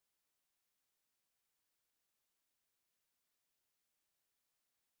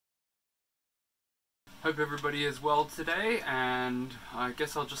Hope everybody is well today, and I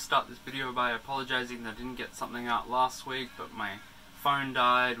guess I'll just start this video by apologizing that I didn't get something out last week, but my phone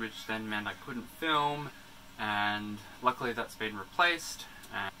died, which then meant I couldn't film, and luckily that's been replaced,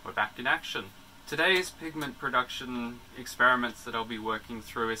 and we're back in action. Today's pigment production experiments that I'll be working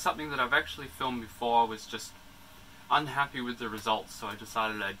through is something that I've actually filmed before. I was just unhappy with the results, so I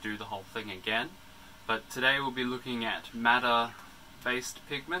decided I'd do the whole thing again. But today we'll be looking at madder-based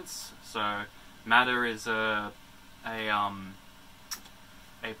pigments. So madder is a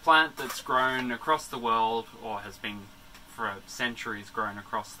plant that's grown across the world, or has been for centuries grown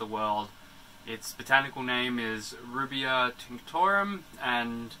across the world. Its botanical name is Rubia tinctorum,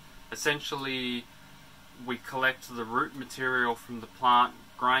 and essentially we collect the root material from the plant,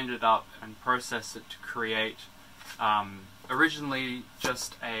 grind it up and process it to create originally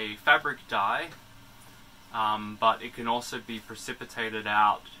just a fabric dye, but it can also be precipitated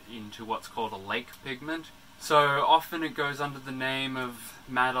out into what's called a lake pigment. So often it goes under the name of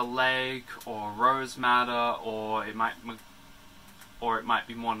madder lake or rose madder, or it might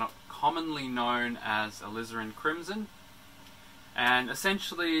be more commonly known as alizarin crimson. And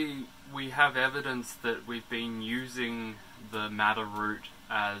essentially we have evidence that we've been using the madder root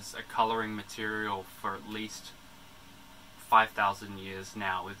as a colouring material for at least 5,000 years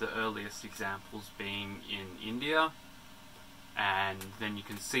now, with the earliest examples being in India. And then you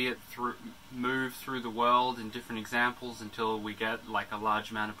can see it move through the world in different examples until we get like a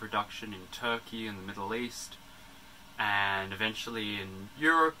large amount of production in Turkey and the Middle East, and eventually in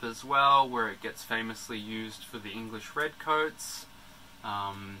Europe as well, where it gets famously used for the English redcoats.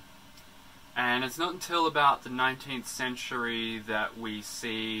 And it's not until about the 19th century that we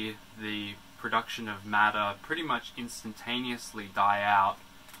see the production of madder pretty much instantaneously die out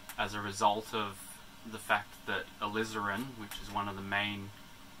as a result of the fact that alizarin, which is one of the main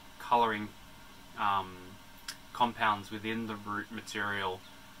colouring compounds within the root material,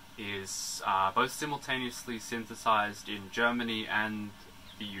 is both simultaneously synthesized in Germany and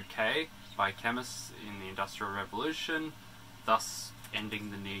the UK by chemists in the Industrial Revolution, thus ending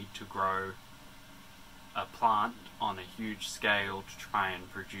the need to grow a plant on a huge scale to try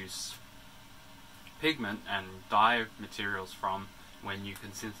and produce pigment and dye materials from, when you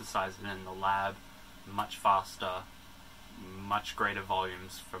can synthesize it in the lab much faster, much greater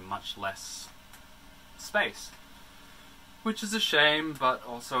volumes for much less space. Which is a shame, but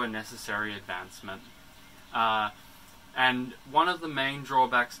also a necessary advancement. And one of the main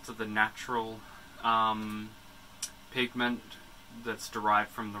drawbacks to the natural pigment that's derived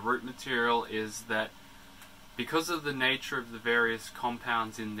from the root material is that because of the nature of the various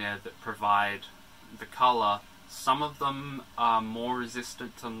compounds in there that provide the colour, some of them are more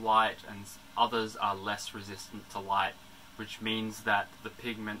resistant to light and others are less resistant to light, which means that the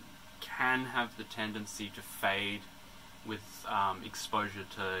pigment can have the tendency to fade with exposure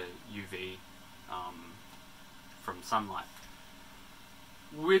to UV from sunlight,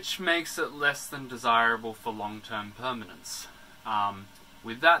 which makes it less than desirable for long-term permanence.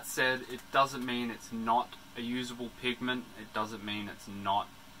 With that said, it doesn't mean it's not a usable pigment. It doesn't mean it's not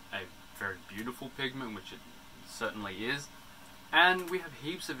a very beautiful pigment, which it certainly is. And we have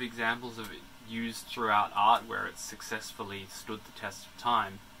heaps of examples of it used throughout art where it's successfully stood the test of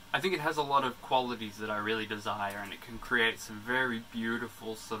time. I think it has a lot of qualities that I really desire, and it can create some very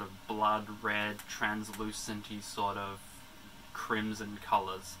beautiful sort of blood red, translucent-y sort of crimson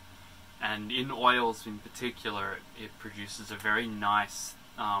colours. And in oils in particular, it produces a very nice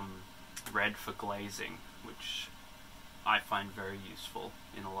red for glazing, which I find very useful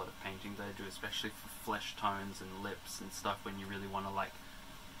in a lot of paintings that I do, especially for flesh tones and lips and stuff, when you really want to like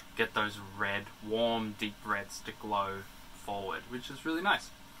get those red, warm, deep reds to glow forward, which is really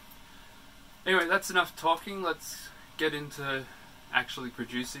nice. Anyway, that's enough talking. Let's get into actually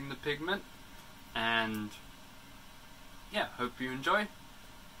producing the pigment, and yeah, hope you enjoy.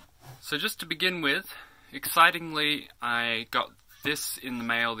 So just to begin with, excitingly, I got this in the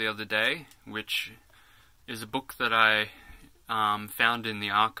mail the other day, which is a book that I found in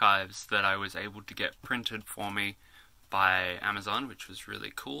the archives that I was able to get printed for me by Amazon, which was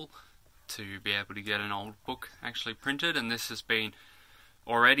really cool to be able to get an old book actually printed, and this has been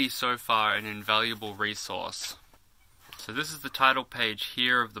already so far an invaluable resource. So this is the title page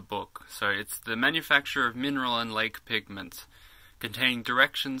here of the book. So it's The Manufacture of Mineral and Lake Pigments, containing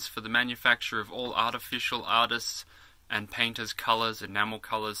directions for the manufacture of all artificial artists and painters' colours, enamel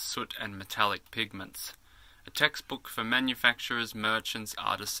colours, soot and metallic pigments. A textbook for manufacturers, merchants,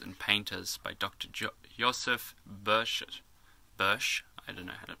 artists and painters by Dr. Joseph Bursch. I don't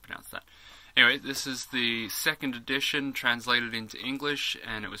know how to pronounce that. Anyway, this is the second edition translated into English,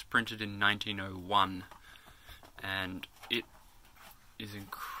 and it was printed in 1901. And it is an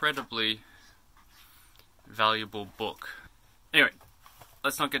incredibly valuable book. Anyway,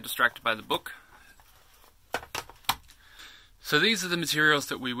 let's not get distracted by the book. So these are the materials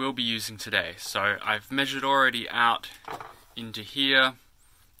that we will be using today. So I've measured already out into here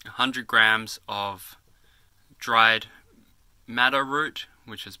 100 grams of dried madder root,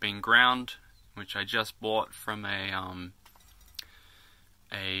 which has been ground, which I just bought from a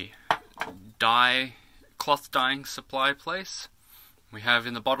cloth dyeing supply place. We have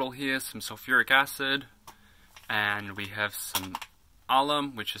in the bottle here some sulfuric acid, and we have some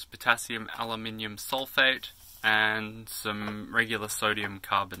alum, which is potassium aluminium sulfate, and some regular sodium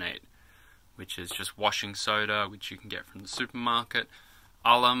carbonate, which is just washing soda, which you can get from the supermarket.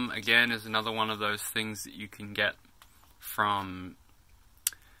 Alum, again, is another one of those things that you can get from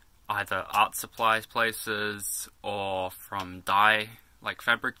either art supplies places or from dye, like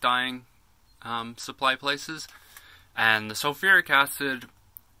fabric dyeing supply places. And the sulfuric acid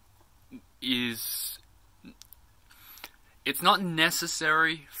it's not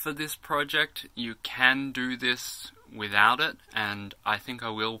necessary for this project. You can do this without it, and I think I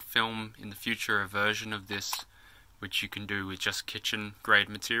will film in the future a version of this which you can do with just kitchen grade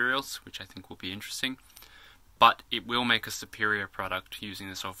materials, which I think will be interesting. But it will make a superior product using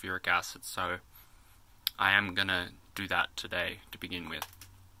the sulfuric acid, so I am gonna do that today to begin with.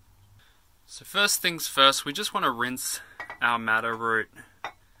 So first things first, we just want to rinse our madder root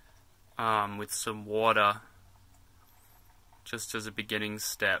with some water, just as a beginning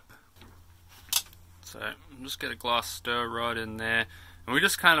step. So I'm just get a glass stir rod in there, and we're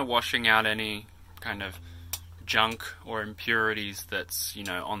just kind of washing out any kind of junk or impurities that's, you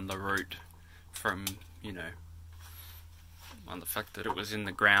know, on the root from, you know, on the fact that it was in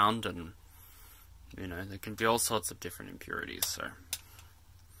the ground, and, you know, there can be all sorts of different impurities. So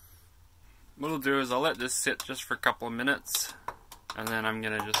what I'll do is I'll let this sit just for a couple of minutes, and then I'm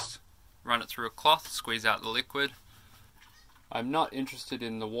going to just run it through a cloth, squeeze out the liquid. I'm not interested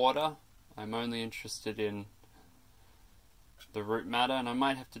in the water, I'm only interested in the root matter, and I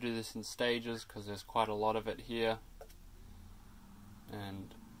might have to do this in stages because there's quite a lot of it here,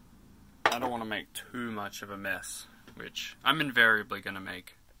 and I don't want to make too much of a mess, which I'm invariably going to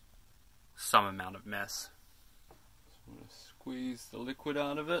make some amount of mess. So I'm going to squeeze the liquid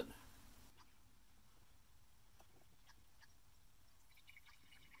out of it.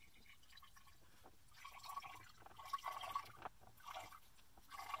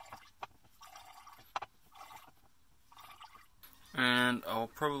 And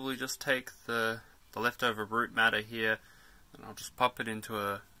I'll probably just take the leftover root matter here, and I'll just pop it into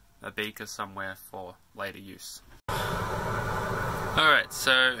a beaker somewhere for later use. Alright,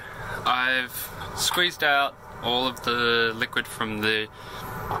 so I've squeezed out all of the liquid from the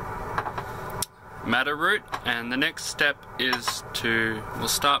madder root, and the next step is we'll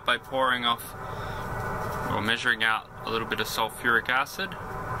start by pouring off or measuring out a little bit of sulfuric acid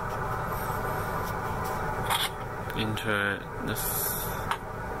into this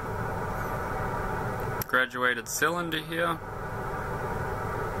graduated cylinder here.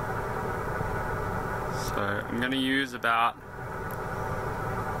 So I'm going to use about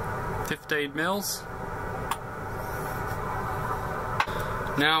 15 mils.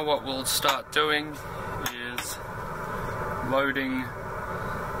 Now what we'll start doing is loading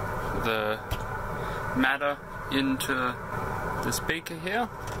the madder into this beaker here.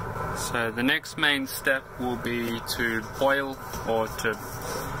 So the next main step will be to boil or to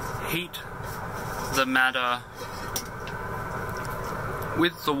heat the madder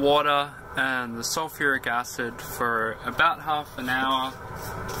with the water and the sulfuric acid for about half an hour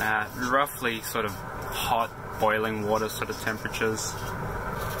at roughly sort of hot boiling water sort of temperatures.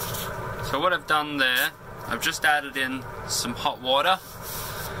 So what I've done there, I've just added in some hot water,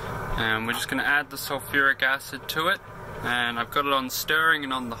 and we're just going to add the sulfuric acid to it. And I've got it on stirring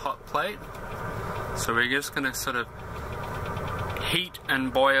and on the hot plate. So we're just going to sort of heat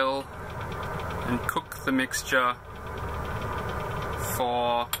and boil and cook the mixture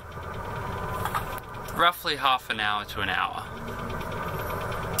for roughly half an hour to an hour.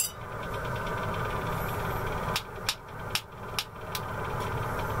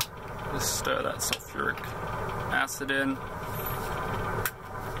 Just stir that sulfuric acid in.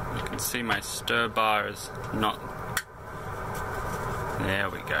 You can see my stir bar is not...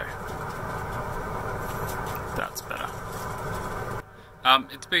 There we go. That's better.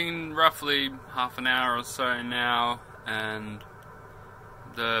 It's been roughly half an hour or so now, and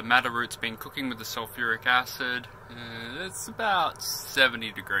the madder root's been cooking with the sulfuric acid. It's about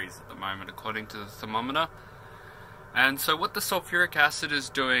 70 degrees at the moment according to the thermometer. And so what the sulfuric acid is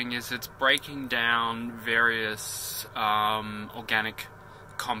doing is it's breaking down various organic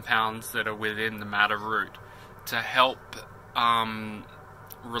compounds that are within the madder root to help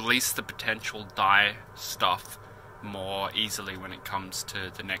release the potential dye stuff more easily when it comes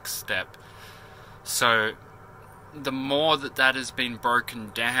to the next step. So the more that has been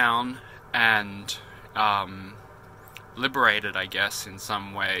broken down and liberated, I guess, in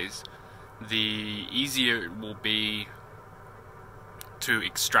some ways, the easier it will be to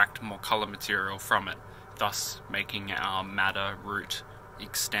extract more color material from it, thus making our madder root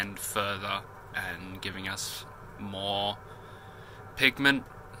extend further and giving us more pigment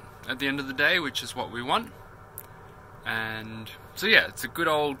at the end of the day, which is what we want. And so yeah, it's a good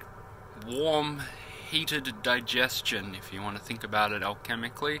old warm heated digestion if you want to think about it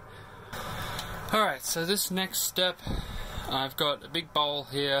alchemically. Alright, so this next step, I've got a big bowl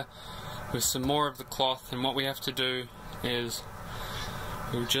here with some more of the cloth, and what we have to do is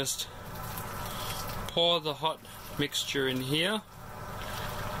we'll just pour the hot mixture in here.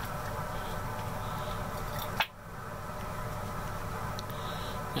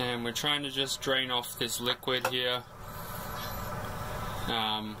 And we're trying to just drain off this liquid here,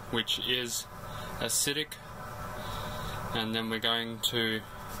 which is acidic, and then we're going to,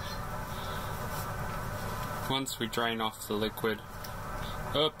 once we drain off the liquid,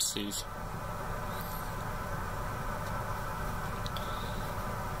 oopsies,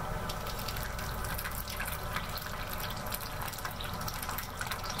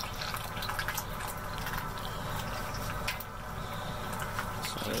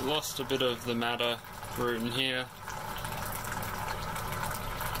 so I lost a bit of the madder root in here.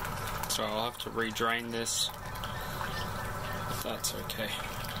 So I'll have to re-drain this, if that's okay.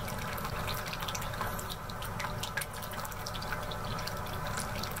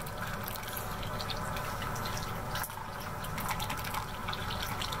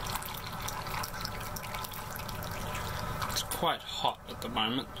 It's quite hot at the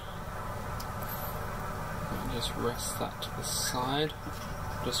moment. I'll just rest that to the side.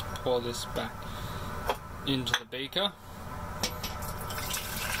 Just pour this back into the beaker.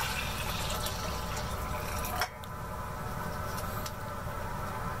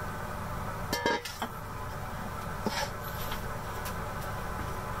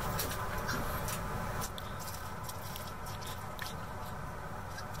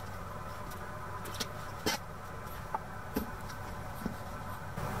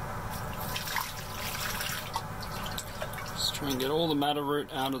 Try and get all the madder root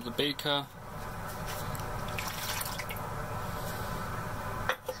out of the beaker.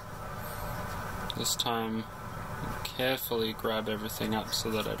 This time, carefully grab everything up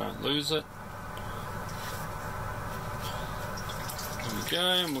so that I don't lose it. There we go,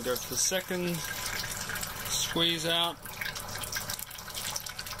 and we'll go for the second squeeze out.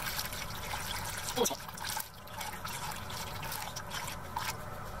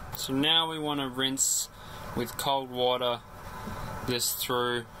 So now we want to rinse with cold water this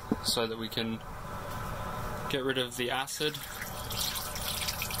through so that we can get rid of the acid,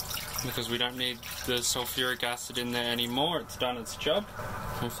 because we don't need the sulfuric acid in there anymore. It's done its job.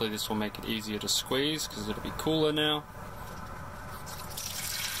 Hopefully this will make it easier to squeeze because it'll be cooler now.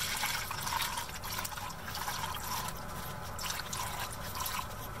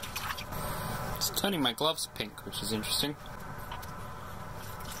 It's turning my gloves pink, which is interesting.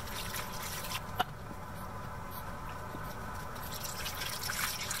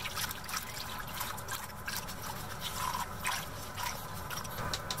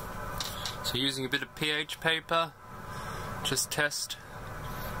 So using a bit of pH paper, just test,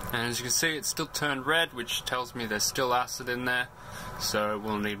 and as you can see it's still turned red, which tells me there's still acid in there, so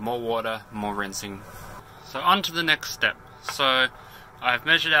we'll need more water, more rinsing. So on to the next step. So I've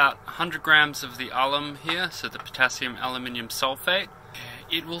measured out 100 grams of the alum here, so the potassium aluminium sulfate.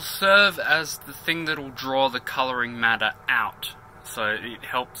 It will serve as the thing that will draw the colouring matter out, so it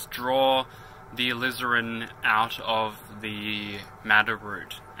helps draw the alizarin out of the madder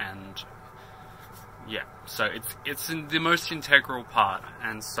root, and yeah, so it's in the most integral part,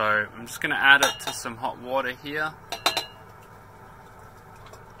 and so I'm just going to add it to some hot water here.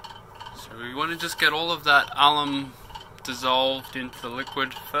 So we want to just get all of that alum dissolved into the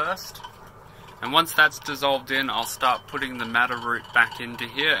liquid first, and once that's dissolved in, I'll start putting the madder root back into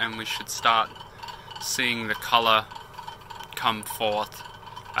here, and we should start seeing the colour come forth.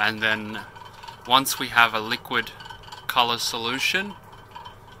 And then once we have a liquid colour solution,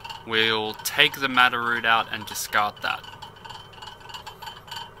 we'll take the madder root out and discard that.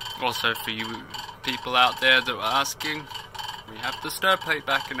 Also, for you people out there that were asking, we have the stir plate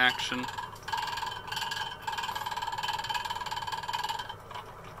back in action.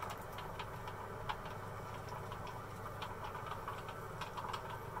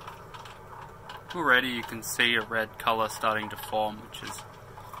 Already you can see a red colour starting to form, which is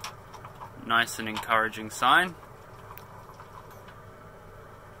a nice and encouraging sign.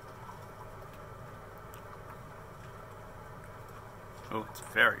 Oh, it's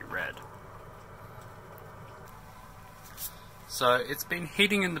very red. So it's been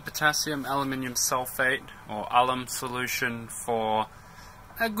heating in the potassium aluminium sulfate or alum solution for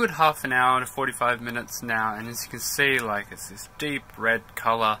a good half an hour to 45 minutes now, and as you can see, like, it's this deep red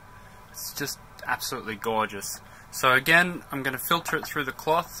colour. It's just absolutely gorgeous. So again, I'm going to filter it through the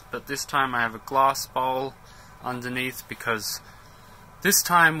cloth, but this time I have a glass bowl underneath, because this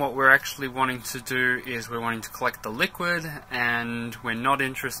time what we're actually wanting to do is we're wanting to collect the liquid, and we're not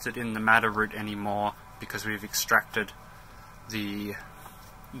interested in the madder root anymore because we've extracted the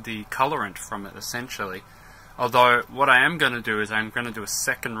colorant from it essentially. Although what I am going to do is I'm going to do a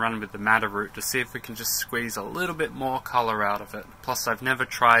second run with the madder root to see if we can just squeeze a little bit more color out of it. Plus I've never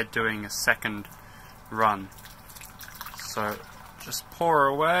tried doing a second run. So just pour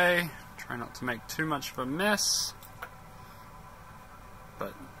away, try not to make too much of a mess.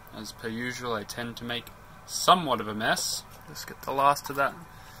 But as per usual, I tend to make somewhat of a mess. Just get the last of that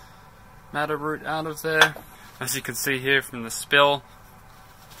madder root out of there. As you can see here from the spill,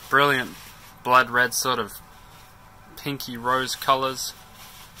 brilliant blood red sort of pinky rose colours.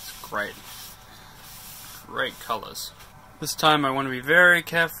 It's great. Great colours. This time I want to be very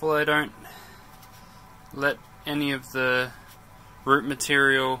careful I don't let any of the root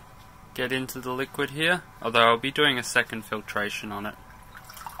material get into the liquid here, although I'll be doing a second filtration on it.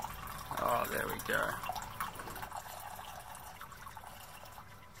 Oh, there we go.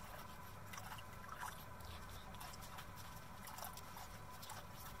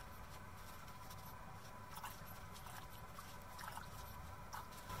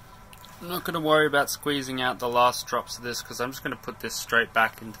 I'm not going to worry about squeezing out the last drops of this, because I'm just going to put this straight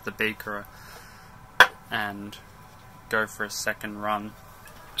back into the beaker and go for a second run.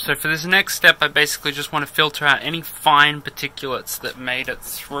 So for this next step, I basically just want to filter out any fine particulates that made it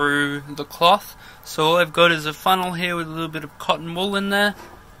through the cloth. So all I've got is a funnel here with a little bit of cotton wool in there,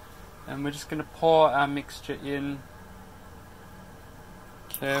 and we're just going to pour our mixture in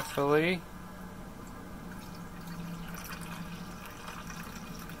carefully.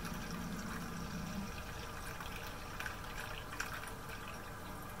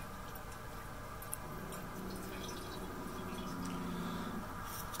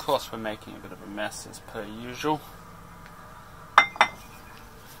 Of course, we're making a bit of a mess as per usual.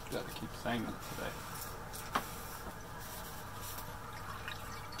 Gotta keep saying that today.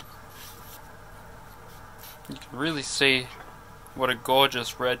 You can really see what a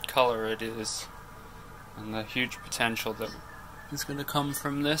gorgeous red colour it is, and the huge potential that is going to come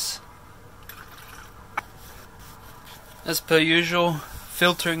from this. As per usual,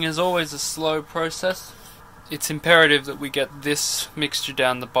 filtering is always a slow process. It's imperative that we get this mixture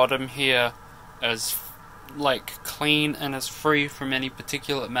down the bottom here as clean and as free from any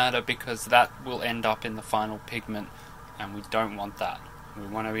particulate matter, because that will end up in the final pigment, and we don't want that. We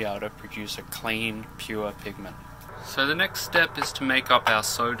want to be able to produce a clean, pure pigment. So the next step is to make up our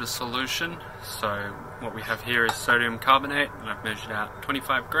soda solution. So what we have here is sodium carbonate, and I've measured out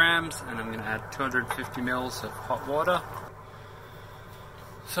 25 grams, and I'm going to add 250 mils of hot water.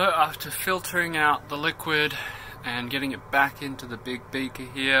 So after filtering out the liquid and getting it back into the big beaker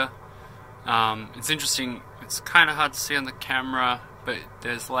here, it's interesting, it's kind of hard to see on the camera, but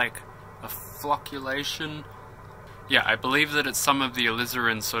there's like a flocculation. Yeah, I believe that it's some of the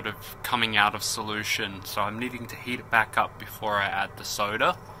alizarin sort of coming out of solution, so I'm needing to heat it back up before I add the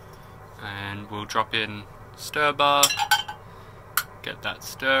soda. And we'll drop in stir bar, get that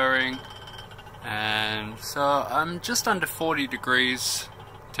stirring, and so I'm just under 40 degrees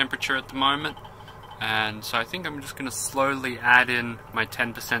temperature at the moment, and so I think I'm just going to slowly add in my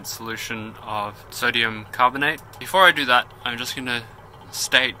 10% solution of sodium carbonate. Before I do that, I'm just going to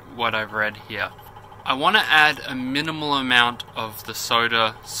state what I've read here. I want to add a minimal amount of the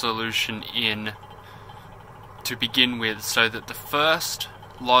soda solution in to begin with, so that the first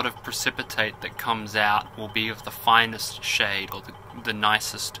lot of precipitate that comes out will be of the finest shade, or the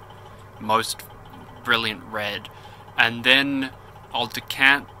nicest, most brilliant red, and then I'll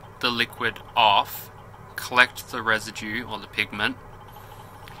decant the liquid off, collect the residue or the pigment,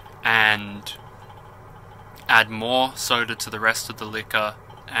 and add more soda to the rest of the liquor,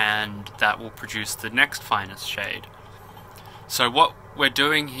 and that will produce the next finest shade. So what we're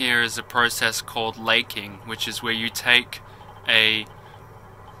doing here is a process called laking, which is where you take a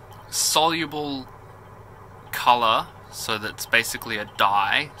soluble color, so that's basically a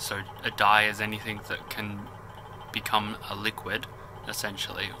dye. So a dye is anything that can become a liquid,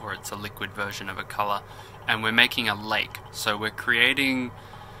 essentially, or it's a liquid version of a color, and we're making a lake. So we're creating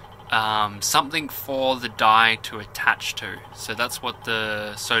something for the dye to attach to. So that's what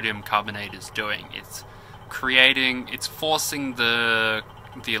the sodium carbonate is doing. It's forcing the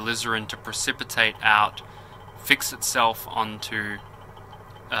alizarin to precipitate out, fix itself onto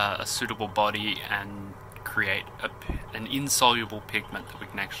a suitable body, and create an insoluble pigment that we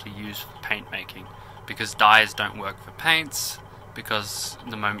can actually use for paint making. Because dyes don't work for paints, because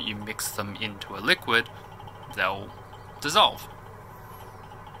the moment you mix them into a liquid, they'll dissolve.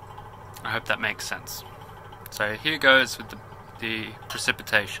 I hope that makes sense. So here goes with the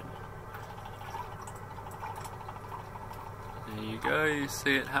precipitation. There you go, you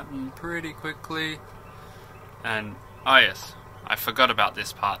see it happen pretty quickly. And, oh yes, I forgot about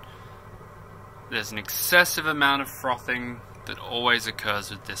this part. There's an excessive amount of frothing that always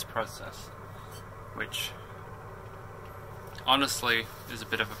occurs with this process, which honestly is a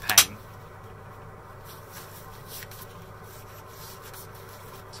bit of a pain.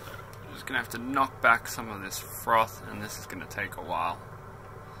 So I'm just going to have to knock back some of this froth, and this is going to take a while,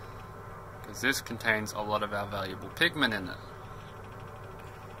 because this contains a lot of our valuable pigment in it.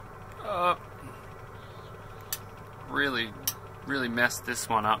 Really messed this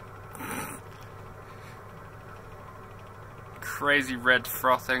one up. Crazy red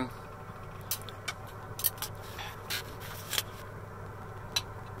frothing.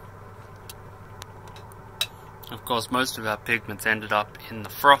 Of course, most of our pigments ended up in the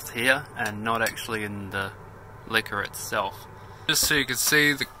froth here and not actually in the liquor itself. Just so you can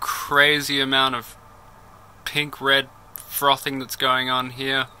see the crazy amount of pink-red frothing that's going on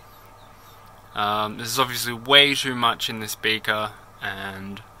here. This is obviously way too much in this beaker,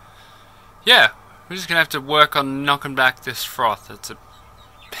 and yeah, we're just gonna have to work on knocking back this froth.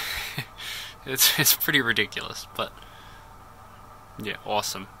 It's pretty ridiculous, but yeah,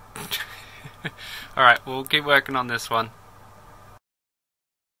 awesome. Alright, we'll keep working on this one.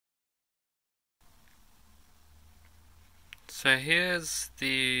 So here's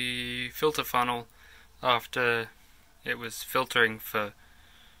the filter funnel after it was filtering for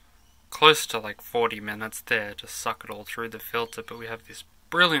close to like 40 minutes there to suck it all through the filter, but we have this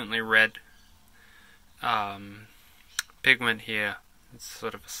brilliantly red pigment here. It's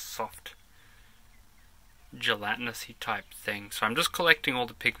sort of a soft gelatinous-y type thing. So I'm just collecting all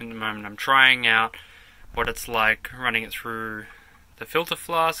the pigment at the moment. I'm trying out what it's like running it through the filter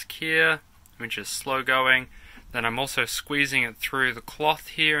flask here, which is slow going. Then I'm also squeezing it through the cloth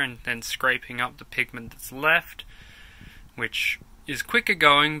here and then scraping up the pigment that's left, which is quicker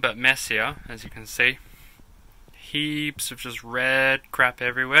going but messier, as you can see. Heaps of just red crap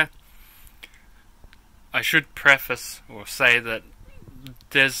everywhere. I should preface or say that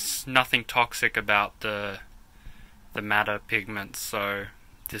there's nothing toxic about the matter pigment, so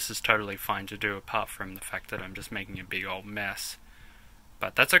this is totally fine to do, apart from the fact that I'm just making a big old mess.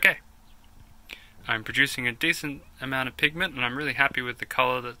 But that's okay. I'm producing a decent amount of pigment and I'm really happy with the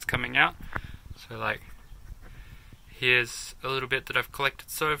color that's coming out. So like, here's a little bit that I've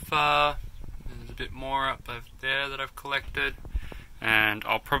collected so far. There's a bit more up over there that I've collected. And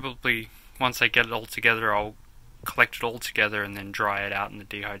I'll probably, once I get it all together, I'll collect it all together and then dry it out in the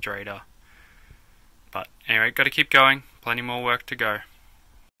dehydrator. But anyway, got to keep going. Plenty more work to go.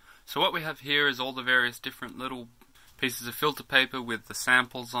 So what we have here is all the various different little pieces of filter paper with the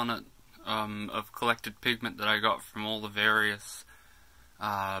samples on it of collected pigment that I got from all the various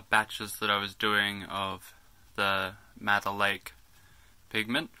batches that I was doing of the Madder Lake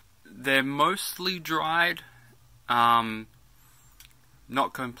pigment. They're mostly dried, not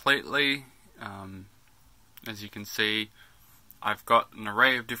completely. As you can see, I've got an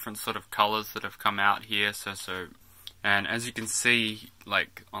array of different sort of colors that have come out here. And as you can see,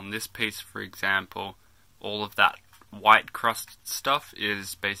 like on this piece, for example, all of that white crust stuff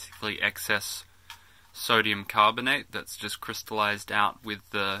is basically excess sodium carbonate that's just crystallized out with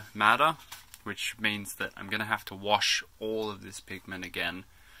the madder, which means that I'm going to have to wash all of this pigment again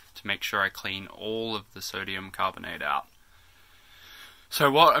to make sure I clean all of the sodium carbonate out.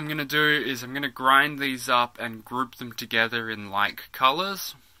 So what I'm going to do is I'm going to grind these up and group them together in like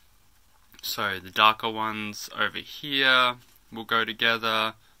colors. So the darker ones over here will go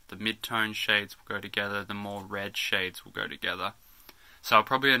together, the mid-tone shades will go together, the more red shades will go together. So I'll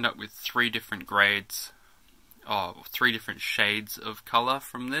probably end up with 3 different grades, 3 different shades of color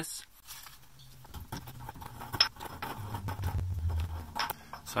from this.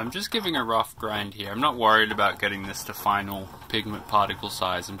 So I'm just giving a rough grind here. I'm not worried about getting this to final pigment particle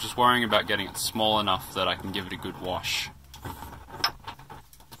size. I'm just worrying about getting it small enough that I can give it a good wash.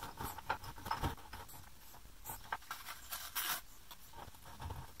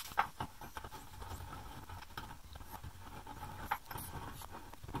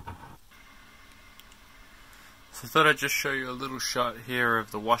 So I thought I'd just show you a little shot here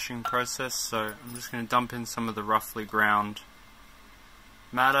of the washing process. So I'm just going to dump in some of the roughly ground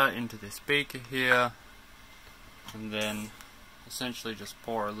matter into this beaker here, and then essentially just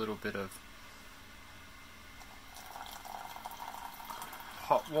pour a little bit of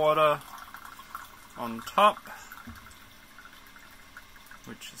hot water on top,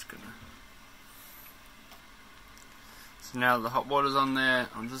 which is gonna... So now that the hot water's on there,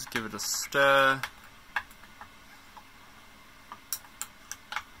 I'll just give it a stir.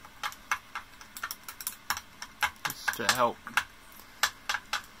 Just to help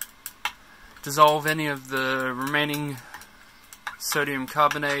dissolve any of the remaining sodium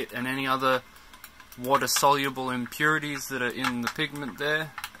carbonate and any other water-soluble impurities that are in the pigment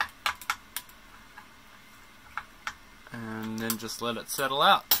there. And then just let it settle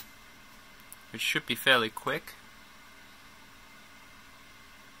out, which should be fairly quick,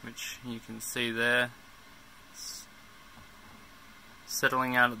 which you can see there. It's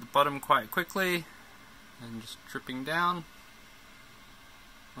settling out at the bottom quite quickly and just dripping down.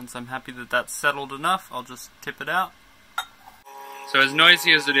 Once I'm happy that that's settled enough, I'll just tip it out. So as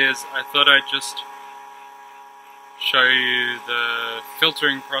noisy as it is, I thought I'd just show you the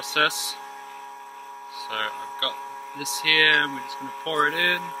filtering process. So I've got this here, and we're just going to pour it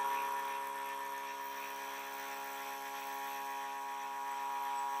in.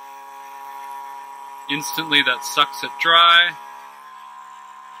 Instantly that sucks it dry,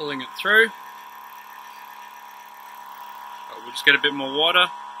 pulling it through. But we'll just get a bit more water.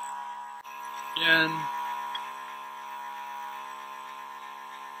 Again.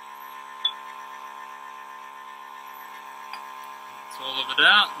 That's all of it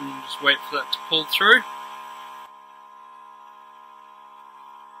out, and just wait for that to pull through.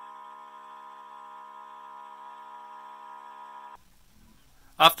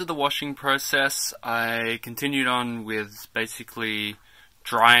 After the washing process, I continued on with basically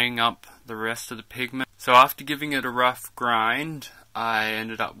drying up the rest of the pigment. So after giving it a rough grind, I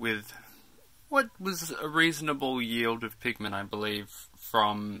ended up with what was a reasonable yield of pigment, I believe,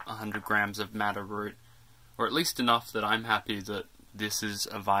 from 100 grams of madder root, or at least enough that I'm happy that this is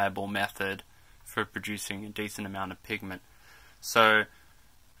a viable method for producing a decent amount of pigment. So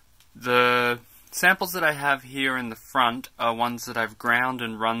the samples that I have here in the front are ones that I've ground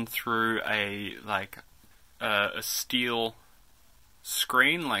and run through a steel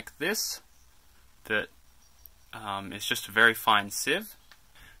screen like this, that is just a very fine sieve,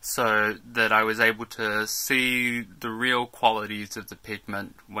 so that I was able to see the real qualities of the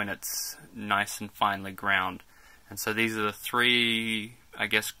pigment when it's nice and finely ground. And so these are the three, I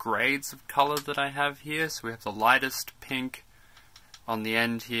guess, grades of color that I have here. So we have the lightest pink. On the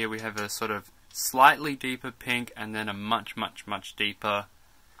end here we have a sort of slightly deeper pink, and then a much deeper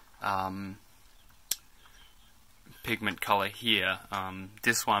pigment color here.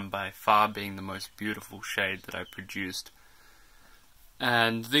 This one by far being the most beautiful shade that I produced.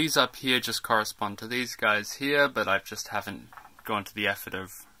 And these up here just correspond to these guys here, but I just haven't gone to the effort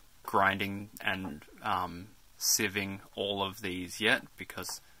of grinding and sieving all of these yet,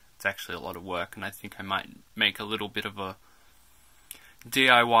 because it's actually a lot of work, and I think I might make a little bit of a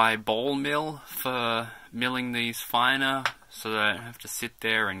DIY ball mill for milling these finer, so that I don't have to sit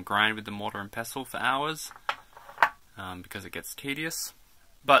there and grind with the mortar and pestle for hours, because it gets tedious.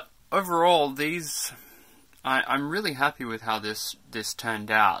 But overall, these, I'm really happy with how this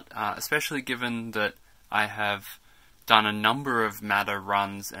turned out, especially given that I have done a number of madder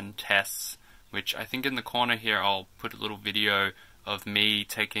runs and tests, which I think in the corner here I'll put a little video of me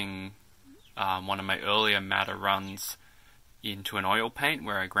taking one of my earlier madder runs into an oil paint,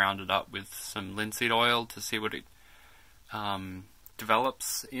 where I ground it up with some linseed oil to see what it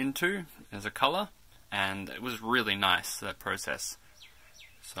develops into as a color, and it was really nice, that process.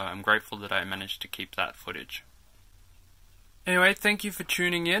 So I'm grateful that I managed to keep that footage. Anyway, thank you for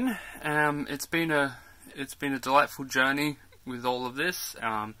tuning in. It's been a delightful journey with all of this.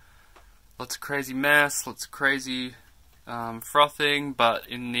 Lots of crazy mess, lots of crazy frothing, but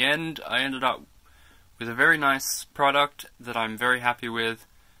in the end I ended up with a very nice product that I'm very happy with.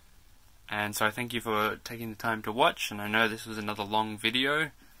 And so I thank you for taking the time to watch, and I know this was another long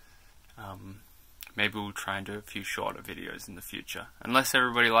video. Maybe we'll try and do a few shorter videos in the future. Unless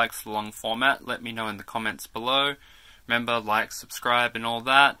everybody likes the long format, let me know in the comments below. remember, like, subscribe and all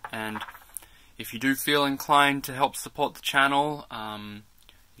that, and if you do feel inclined to help support the channel,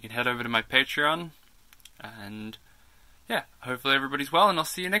 you can head over to my Patreon, and yeah, hopefully everybody's well, and I'll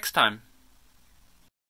see you next time.